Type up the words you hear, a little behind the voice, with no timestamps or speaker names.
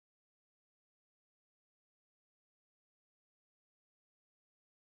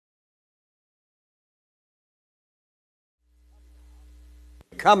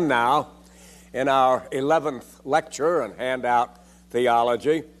come now in our 11th lecture and Handout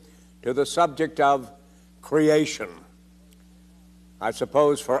Theology to the subject of creation. I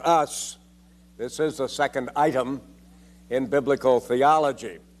suppose for us, this is the second item in biblical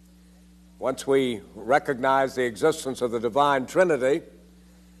theology. Once we recognize the existence of the divine Trinity,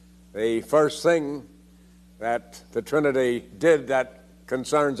 the first thing that the Trinity did that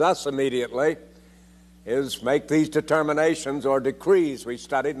concerns us immediately is make these determinations or decrees we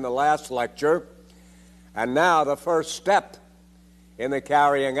studied in the last lecture. And now the first step in the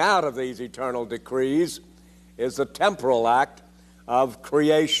carrying out of these eternal decrees is the temporal act of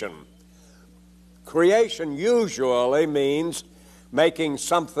creation. Creation usually means making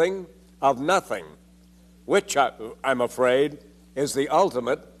something of nothing, which I'm afraid is the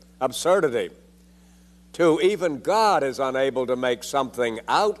ultimate absurdity. 2, even God is unable to make something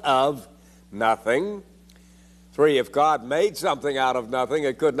out of nothing. 3, if God made something out of nothing,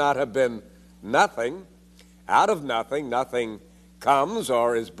 it could not have been nothing. Out of nothing, nothing comes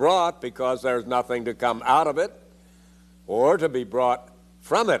or is brought because there's nothing to come out of it or to be brought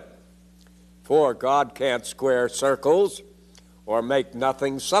from it. 4, God can't square circles or make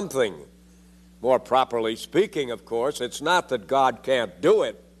nothing something. More properly speaking, of course, it's not that God can't do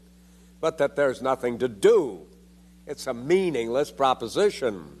it, but that there's nothing to do. It's a meaningless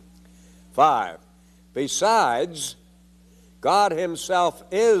proposition. 5, besides, God himself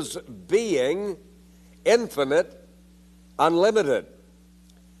is being, infinite, unlimited.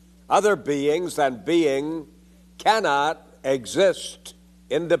 Other beings than being cannot exist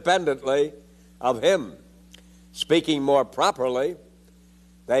independently of him. Speaking more properly,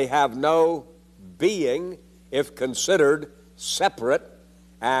 they have no being if considered separate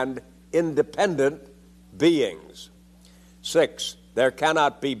and independent beings. 6, there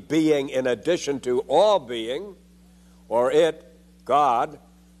cannot be being in addition to all being, or it, God,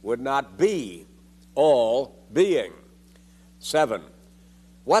 would not be all being. 7,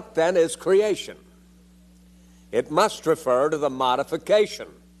 what then is creation? It must refer to the modification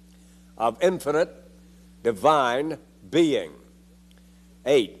of infinite divine being.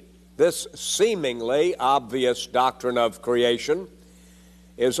 8, this seemingly obvious doctrine of creation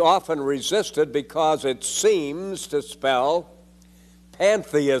is often resisted because it seems to spell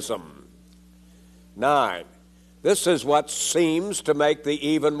pantheism. 9, this is what seems to make the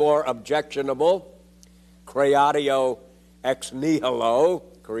even more objectionable creatio ex nihilo,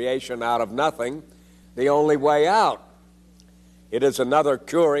 creation out of nothing, the only way out. It is another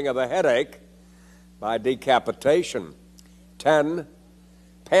curing of a headache by decapitation. 10,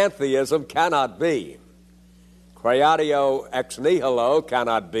 pantheism cannot be. Creatio ex nihilo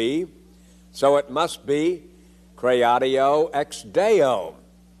cannot be, so it must be creatio ex deo,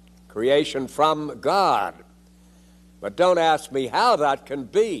 creation from God. But don't ask me how that can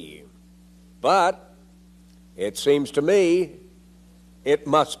be. But it seems to me it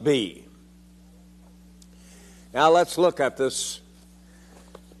must be. Now let's look at this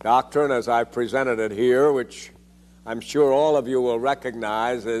doctrine as I presented it here, which I'm sure all of you will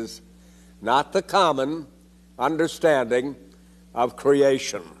recognize is not the common understanding of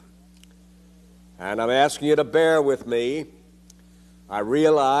creation. And I'm asking you to bear with me. I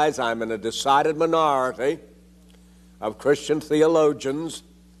realize I'm in a decided minority of Christian theologians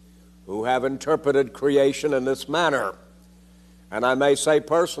who have interpreted creation in this manner. And I may say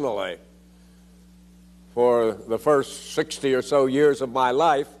personally, for the first 60 or so years of my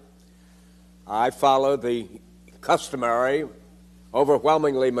life, I followed the customary,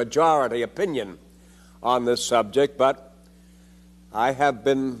 overwhelmingly majority opinion on this subject, but I have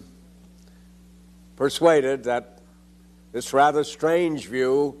been persuaded that this rather strange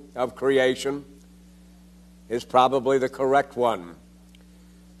view of creation is probably the correct one.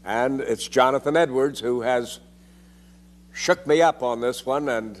 And it's Jonathan Edwards who has shook me up on this one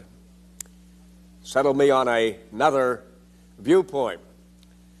and settled me on another viewpoint.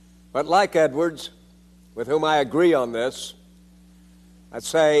 But like Edwards, with whom I agree on this, I'd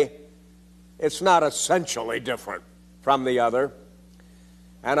say it's not essentially different from the other.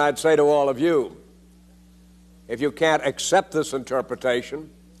 And I'd say to all of you, if you can't accept this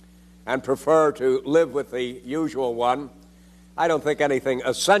interpretation and prefer to live with the usual one, I don't think anything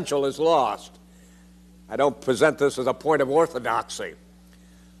essential is lost. I don't present this as a point of orthodoxy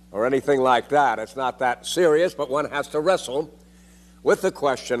or anything like that. It's not that serious, but one has to wrestle with the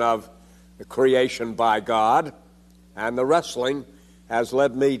question of the creation by God, and the wrestling has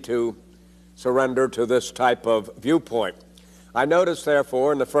led me to surrender to this type of viewpoint. I notice,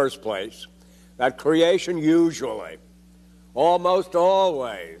 therefore, in the first place, that creation usually, almost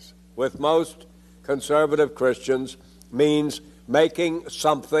always, with most conservative Christians, means making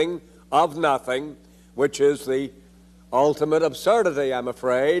something of nothing, which is the ultimate absurdity, I'm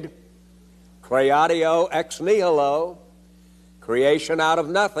afraid. Creatio ex nihilo, creation out of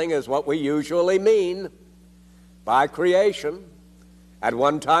nothing, is what we usually mean by creation. At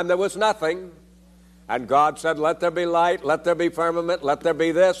one time there was nothing, and God said, let there be light, let there be firmament, let there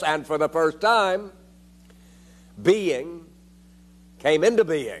be this, and for the first time, being came into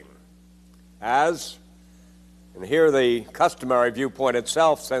being. And here the customary viewpoint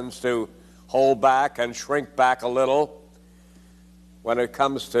itself tends to hold back and shrink back a little when it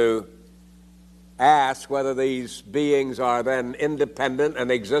comes to ask whether these beings are then independent and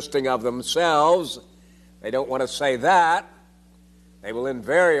existing of themselves. They don't want to say that. They will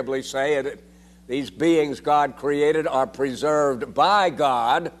invariably say it. These beings God created are preserved by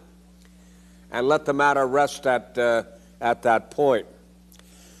God, and let the matter rest at that point.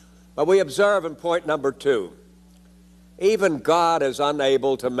 But we observe in point number 2, even God is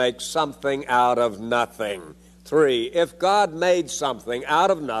unable to make something out of nothing. 3, if God made something out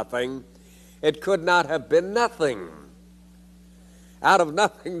of nothing, it could not have been nothing. Out of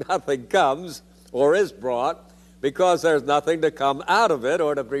nothing, nothing comes or is brought, because there's nothing to come out of it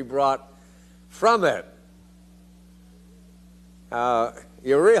or to be brought from it.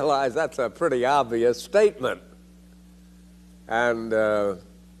 You realize that's a pretty obvious statement. And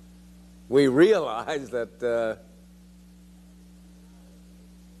we realize that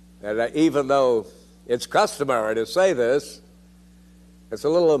even though it's customary to say this, it's a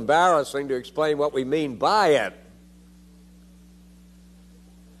little embarrassing to explain what we mean by it.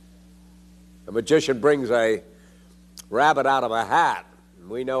 A magician brings a rabbit out of a hat.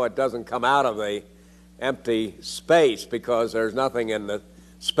 We know it doesn't come out of the empty space, because there's nothing in the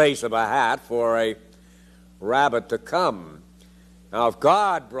space of a hat for a rabbit to come. Now, if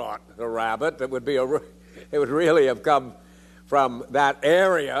God brought the rabbit, it would really have come from that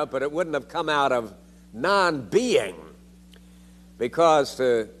area, but it wouldn't have come out of non-being, because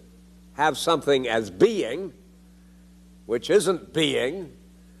to have something as being, which isn't being,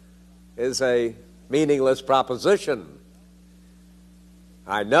 is a meaningless proposition.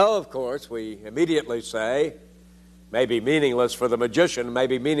 I know, of course, we immediately say, may be meaningless for the magician, may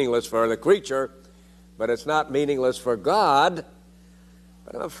be meaningless for the creature, but it's not meaningless for God.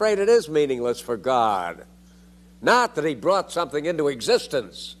 But I'm afraid it is meaningless for God. Not that he brought something into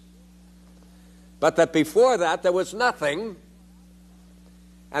existence, but that before that there was nothing,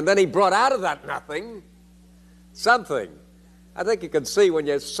 and then he brought out of that nothing something. I think you can see when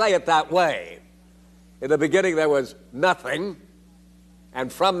you say it that way. In the beginning there was nothing,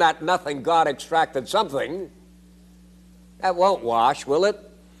 and from that nothing God extracted something. That won't wash, will it?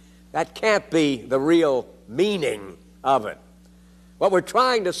 That can't be the real meaning of it. What we're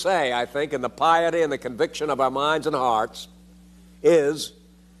trying to say, I think, in the piety and the conviction of our minds and hearts, is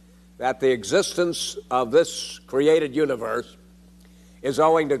that the existence of this created universe is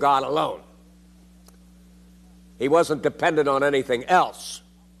owing to God alone. He wasn't dependent on anything else.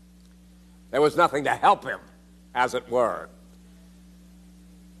 There was nothing to help him, as it were.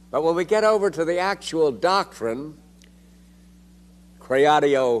 But when we get over to the actual doctrine,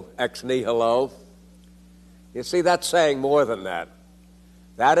 creatio ex nihilo, you see, that's saying more than that.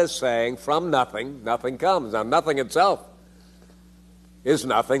 That is saying from nothing, nothing comes. Now, nothing itself is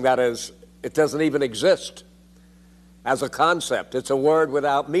nothing. That is, it doesn't even exist as a concept. It's a word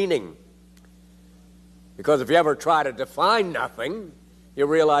without meaning. Because if you ever try to define nothing, you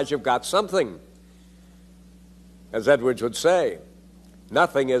realize you've got something. As Edwards would say,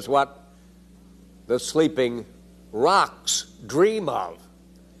 nothing is what the sleeping rocks dream of.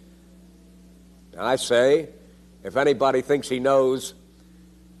 And I say, if anybody thinks he knows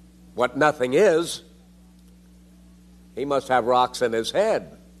what nothing is, he must have rocks in his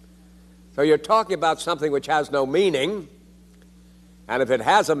head. So you're talking about something which has no meaning, and if it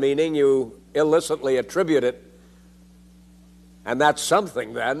has a meaning, you illicitly attribute it, and that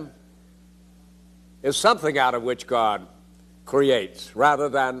something then is something out of which God creates, rather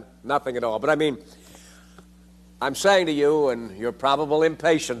than nothing at all. But I mean, I'm saying to you, and you're probably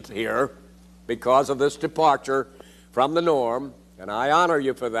impatient here because of this departure from the norm, and I honor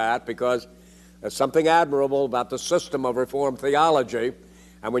you for that, because there's something admirable about the system of Reformed theology,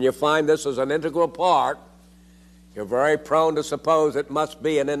 and when you find this as an integral part, you're very prone to suppose it must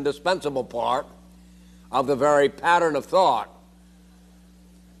be an indispensable part of the very pattern of thought.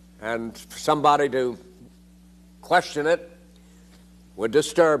 And for somebody to question it would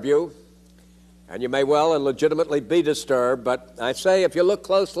disturb you, and you may well and legitimately be disturbed, but I say if you look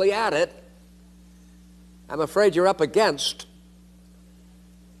closely at it, I'm afraid you're up against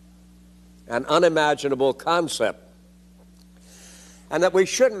an unimaginable concept. And that we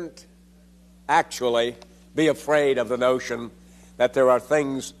shouldn't actually be afraid of the notion that there are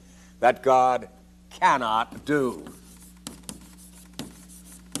things that God cannot do.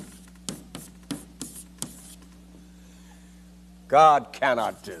 God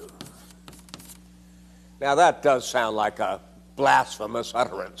cannot do. Now that does sound like a blasphemous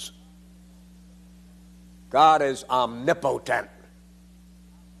utterance. God is omnipotent.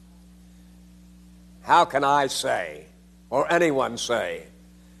 How can I say, or anyone say,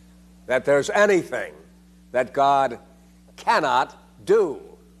 that there's anything that God cannot do?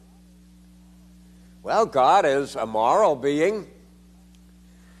 Well, God is a moral being,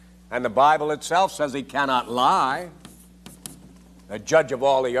 and the Bible itself says he cannot lie. The judge of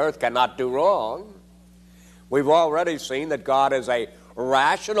all the earth cannot do wrong. We've already seen that God is a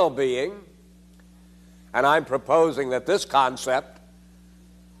rational being, and I'm proposing that this concept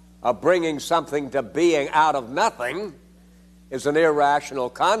of bringing something to being out of nothing is an irrational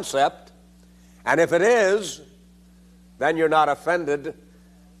concept, and if it is, then you're not offended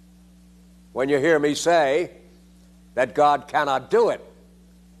when you hear me say that God cannot do it.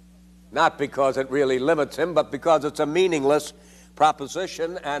 Not because it really limits him, but because it's a meaningless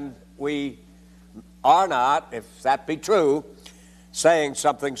proposition, and we are not, if that be true, saying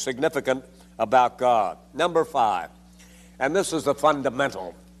something significant about God. Number 5, and this is the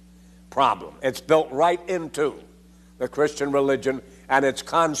fundamental problem. It's built right into the Christian religion and its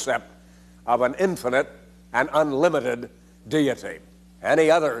concept of an infinite and unlimited deity.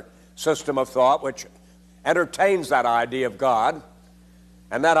 Any other system of thought which entertains that idea of God,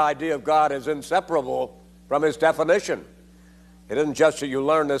 and that idea of God is inseparable from his definition. It isn't just that you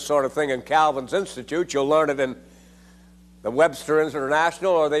learn this sort of thing in Calvin's Institute, you'll learn it in the Webster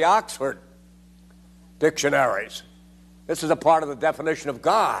International or the Oxford dictionaries. This is a part of the definition of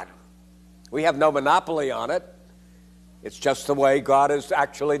God. We have no monopoly on it. It's just the way God is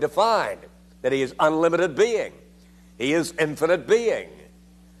actually defined, that he is unlimited being. He is infinite being.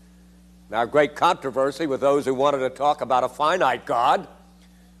 Now, great controversy with those who wanted to talk about a finite God.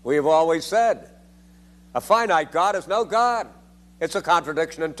 We have always said, a finite God is no God. It's a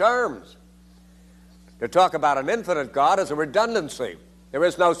contradiction in terms. To talk about an infinite God is a redundancy. There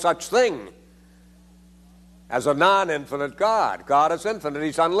is no such thing as a non-infinite God. God is infinite.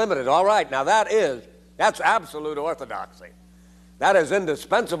 He's unlimited. All right, now that's absolute orthodoxy. That is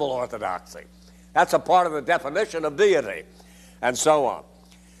indispensable orthodoxy. That's a part of the definition of deity, and so on.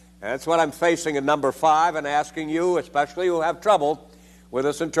 And that's what I'm facing in number 5 and asking you, especially who have trouble with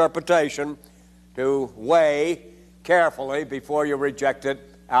this interpretation, to weigh carefully before you reject it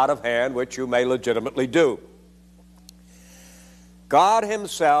out of hand, which you may legitimately do. God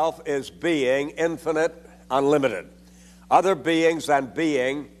himself is being, infinite, unlimited. Other beings than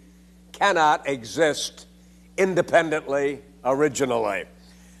being cannot exist independently, originally.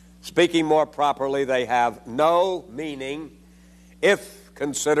 Speaking more properly, they have no meaning if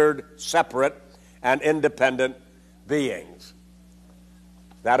considered separate and independent beings.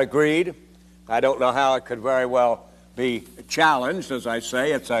 That agreed? I don't know how it could very well be challenged. As I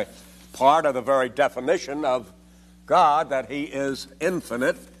say, it's a part of the very definition of God that he is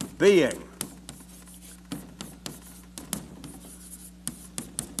infinite being.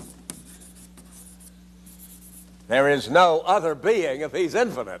 There is no other being if he's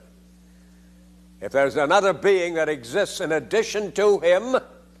infinite. If there's another being that exists in addition to him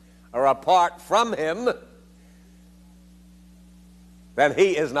or apart from him, then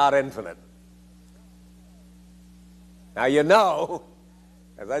he is not infinite. Now you know,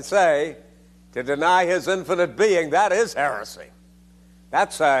 as I say, to deny his infinite being, that is heresy.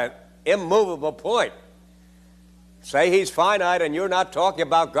 That's an immovable point. Say he's finite and you're not talking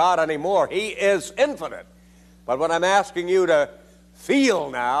about God anymore. He is infinite. But what I'm asking you to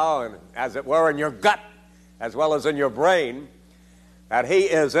feel now, and as it were in your gut as well as in your brain, that he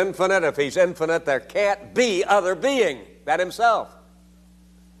is infinite. If he's infinite, there can't be other being than himself.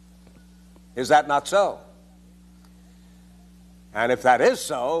 Is that not so? And if that is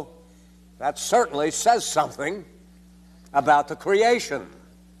so, that certainly says something about the creation.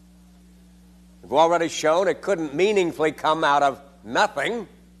 We've already shown it couldn't meaningfully come out of nothing,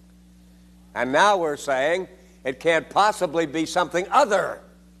 and now we're saying it can't possibly be something other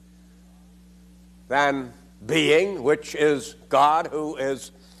than being, which is God, who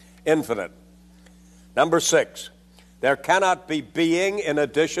is infinite. Number 6, there cannot be being in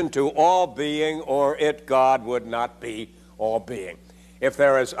addition to all being, or it, God, would not be all being. If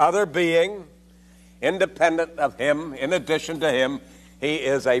there is other being independent of him, in addition to him, he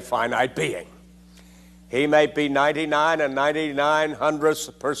is a finite being. He may be 99 and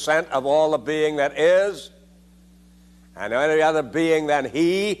 99/100% of all the being that is, And any other being than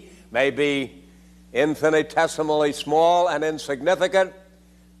he may be infinitesimally small and insignificant,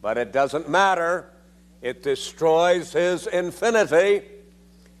 but it doesn't matter. It destroys his infinity.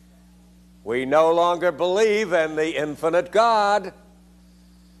 We no longer believe in the infinite God,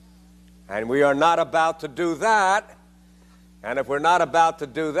 and we are not about to do that. And if we're not about to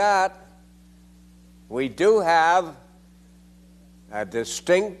do that, we do have a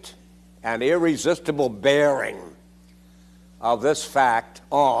distinct and irresistible bearing of this fact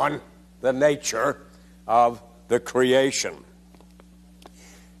on the nature of the creation.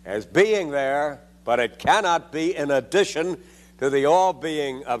 As being there, but it cannot be in addition to the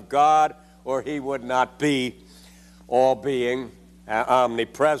all-being of God, or he would not be all-being,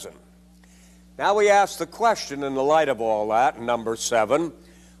 omnipresent. Now we ask the question in the light of all that, number 7,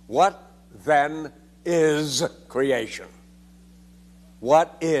 what then is creation?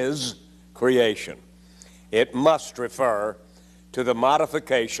 What is creation? It must refer to the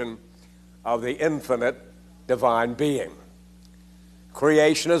modification of the infinite divine being.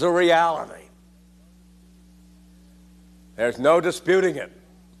 Creation is a reality. There's no disputing it.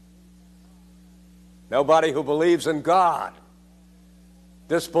 Nobody who believes in God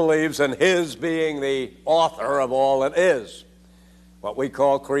disbelieves in his being the author of all that is, what we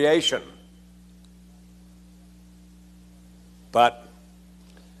call creation. But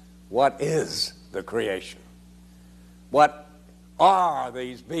what is the creation? What are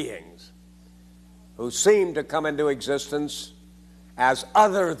these beings who seem to come into existence as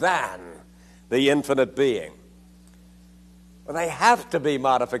other than the infinite being? Well, they have to be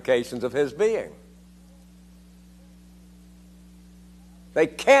modifications of his being. They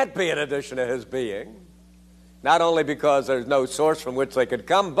can't be an addition to his being, not only because there's no source from which they could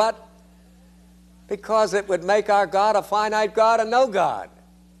come, but because it would make our God a finite God and no God.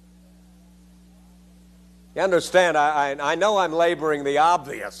 You understand, I know I'm laboring the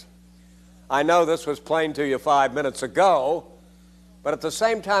obvious. I know this was plain to you 5 minutes ago, but at the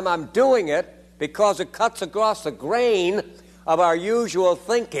same time I'm doing it because it cuts across the grain of our usual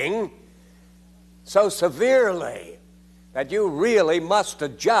thinking so severely that you really must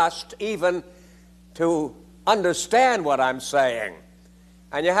adjust even to understand what I'm saying.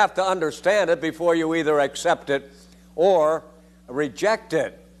 And you have to understand it before you either accept it or reject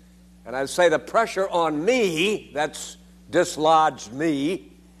it. And I say the pressure on me that's dislodged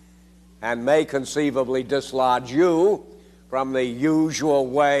me and may conceivably dislodge you from the usual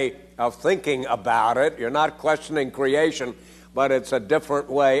way of thinking about it. You're not questioning creation, but it's a different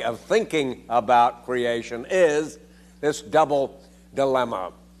way of thinking about creation, is this double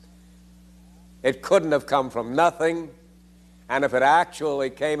dilemma. It couldn't have come from nothing, and if it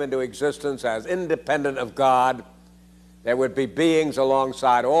actually came into existence as independent of God, there would be beings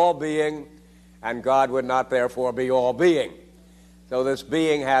alongside all being, and God would not therefore be all being. So this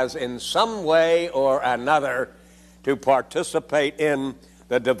being has in some way or another to participate in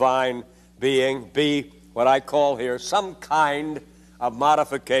the divine being, be what I call here some kind of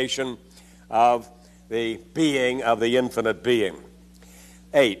modification of the being of the infinite being.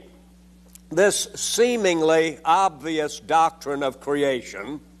 8. This seemingly obvious doctrine of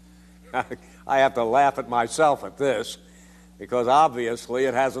creation, I have to laugh at myself at this, because obviously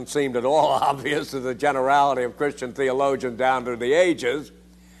it hasn't seemed at all obvious to the generality of Christian theologians down through the ages.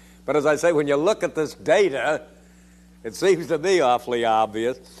 But as I say, when you look at this data, it seems to be awfully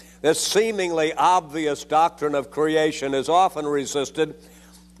obvious. This seemingly obvious doctrine of creation is often resisted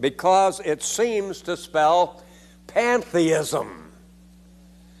because it seems to spell pantheism.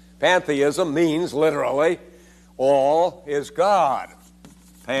 Pantheism means literally all is God.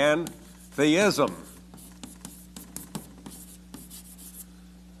 Pantheism.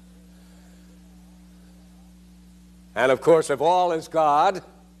 And of course, if all is God,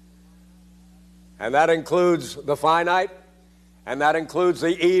 and that includes the finite, and that includes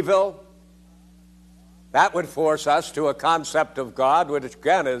the evil, that would force us to a concept of God which,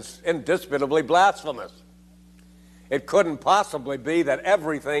 again, is indisputably blasphemous. It couldn't possibly be that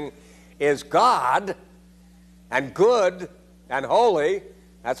everything is God and good and holy.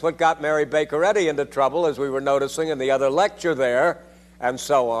 That's what got Mary Baker Eddy into trouble, as we were noticing in the other lecture there, and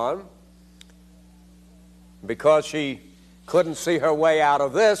so on. Because she couldn't see her way out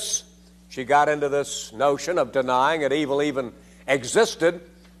of this, she got into this notion of denying that evil even existed.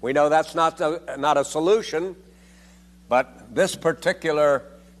 We know that's not a solution, but this particular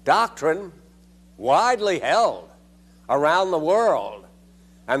doctrine, widely held around the world,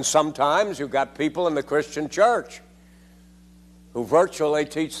 and sometimes you've got people in the Christian church who virtually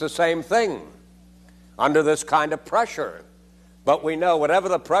teach the same thing under this kind of pressure. But we know whatever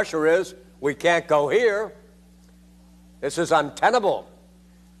the pressure is, we can't go here. This is untenable.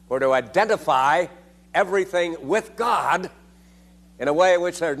 We're to identify everything with God in a way in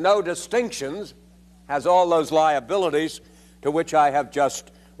which there are no distinctions, has all those liabilities to which I have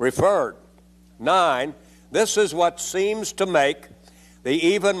just referred. 9, this is what seems to make the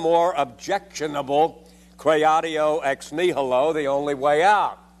even more objectionable creatio ex nihilo the only way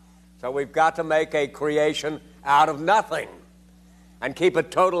out. So we've got to make a creation out of nothing and keep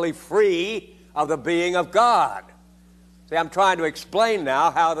it totally free of the being of God. See, I'm trying to explain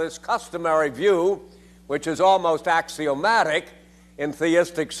now how this customary view, which is almost axiomatic in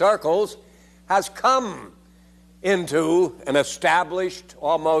theistic circles, has come into an established,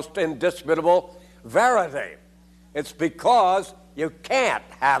 almost indisputable verity. It's because you can't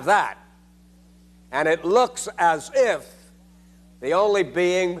have that. And it looks as if the only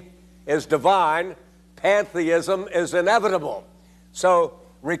being is divine, pantheism is inevitable. So,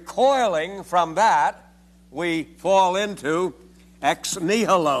 recoiling from that, we fall into ex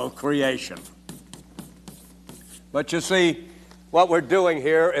nihilo creation. But you see, what we're doing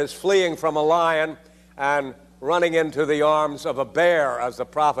here is fleeing from a lion and running into the arms of a bear, as the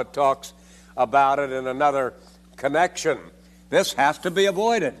prophet talks about it in another connection. This has to be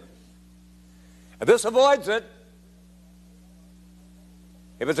avoided. If this avoids it,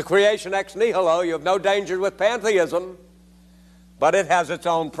 if it's a creation ex nihilo, you have no danger with pantheism, but it has its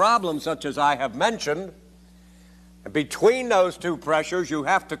own problems, such as I have mentioned. And between those two pressures, you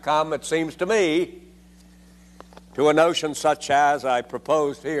have to come, it seems to me, to a notion such as I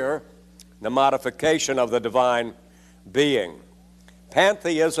proposed here, the modification of the divine being.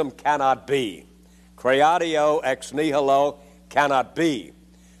 Pantheism cannot be. Creatio ex nihilo cannot be.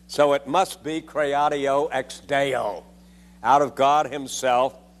 So it must be creatio ex Deo, out of God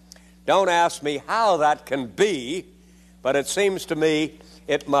himself. Don't ask me how that can be, but it seems to me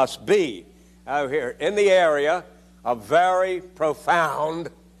it must be. Now here, in the area of very profound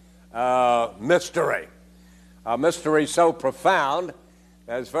mystery. A mystery so profound,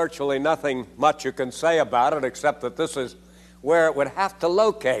 there's virtually nothing much you can say about it except that this is where it would have to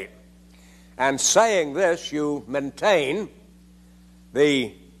locate. And saying this, you maintain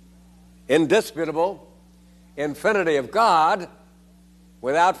the indisputable infinity of God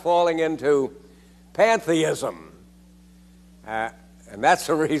without falling into pantheism. And that's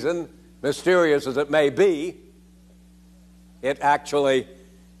the reason, mysterious as it may be, it actually,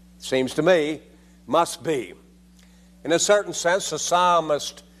 seems to me, must be. In a certain sense, the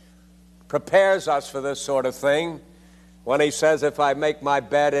psalmist prepares us for this sort of thing when he says, if I make my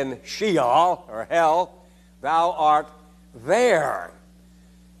bed in Sheol, or hell, thou art there.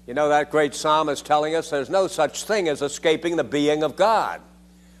 You know, that great psalm is telling us there's no such thing as escaping the being of God.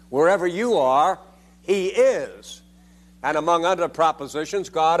 Wherever you are, he is. And among other propositions,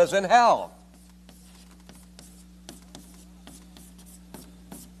 God is in hell.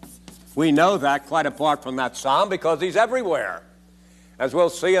 We know that quite apart from that psalm because he's everywhere. As we'll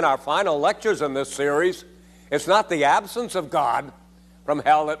see in our final lectures in this series, it's not the absence of God from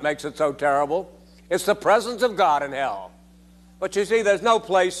hell that makes it so terrible. It's the presence of God in hell. But you see, there's no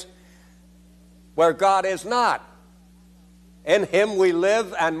place where God is not. In him we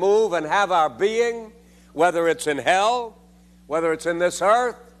live and move and have our being, whether it's in hell, whether it's in this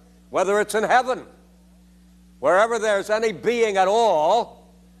earth, whether it's in heaven. Wherever there's any being at all,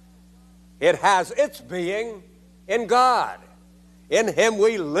 it has its being in God. In him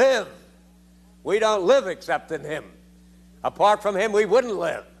we live. We don't live except in him. Apart from him, we wouldn't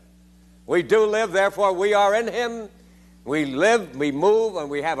live. We do live, therefore we are in him. We live, we move,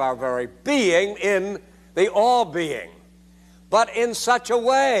 and we have our very being in the all-being. But in such a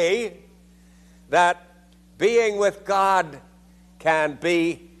way that being with God can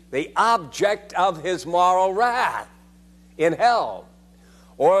be the object of his moral wrath in hell,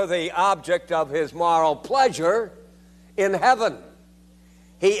 or the object of his moral pleasure in heaven.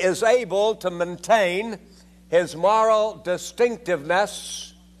 He is able to maintain his moral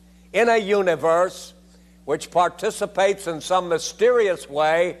distinctiveness in a universe which participates in some mysterious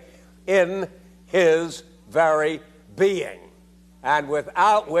way in his very being, and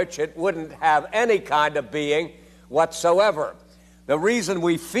without which it wouldn't have any kind of being whatsoever. The reason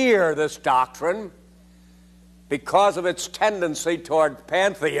we fear this doctrine, because of its tendency toward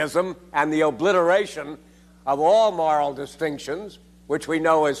pantheism and the obliteration of all moral distinctions, which we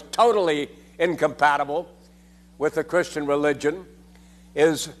know is totally incompatible with the Christian religion,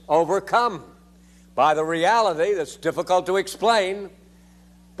 is overcome by the reality that's difficult to explain,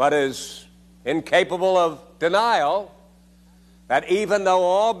 but is incapable of denial, that even though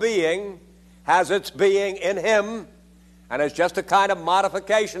all being has its being in him, and is just a kind of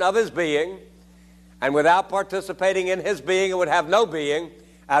modification of his being, And without participating in his being, it would have no being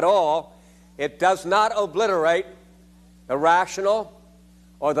at all. It does not obliterate the rational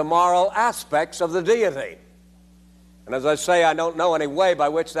or the moral aspects of the deity. And as I say, I don't know any way by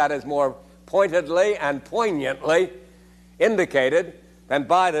which that is more pointedly and poignantly indicated than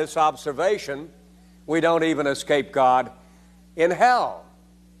by this observation: we don't even escape God in hell.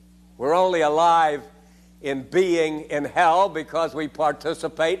 We're only alive in being in hell because we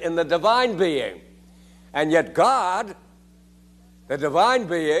participate in the divine being. And yet God, the divine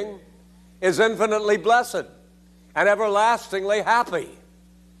being, is infinitely blessed and everlastingly happy,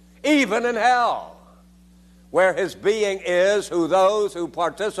 even in hell, where his being is, who those who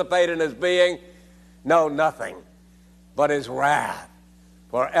participate in his being know nothing but his wrath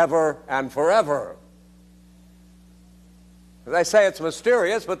forever and forever. As I say, it's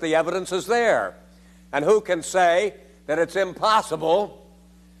mysterious, but the evidence is there. And who can say that it's impossible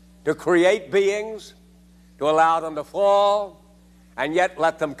to create beings, to allow them to fall, and yet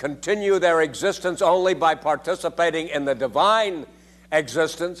let them continue their existence only by participating in the divine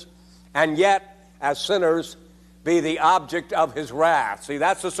existence, and yet, as sinners, be the object of his wrath? See,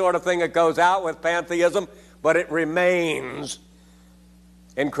 that's the sort of thing that goes out with pantheism, but it remains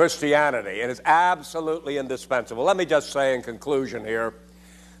in Christianity. It is absolutely indispensable. Let me just say in conclusion here,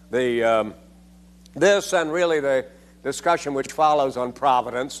 this and really the discussion which follows on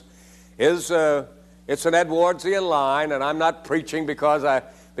providence is it's an Edwardsian line, and I'm not preaching because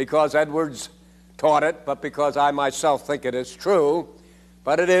Edwards taught it, but because I myself think it is true.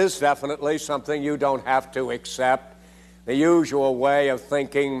 But it is definitely something you don't have to accept. The usual way of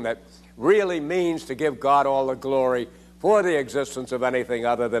thinking that really means to give God all the glory for the existence of anything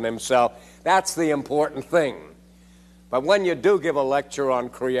other than himself. That's the important thing. But when you do give a lecture on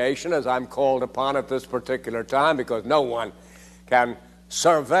creation, as I'm called upon at this particular time, because no one can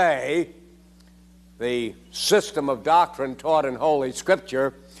survey the system of doctrine taught in Holy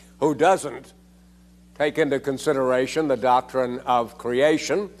Scripture who doesn't take into consideration the doctrine of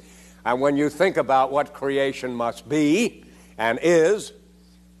creation. And when you think about what creation must be and is,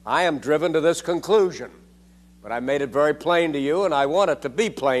 I am driven to this conclusion. But I made it very plain to you, and I want it to be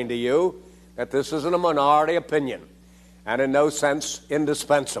plain to you, that this isn't a minority opinion, and in no sense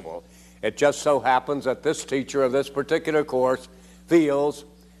indispensable. It just so happens that this teacher of this particular course feels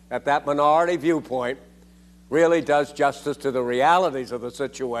that that minority viewpoint really does justice to the realities of the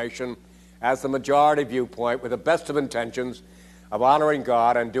situation, as the majority viewpoint, with the best of intentions of honoring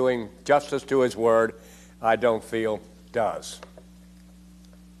God and doing justice to his word, I don't feel does.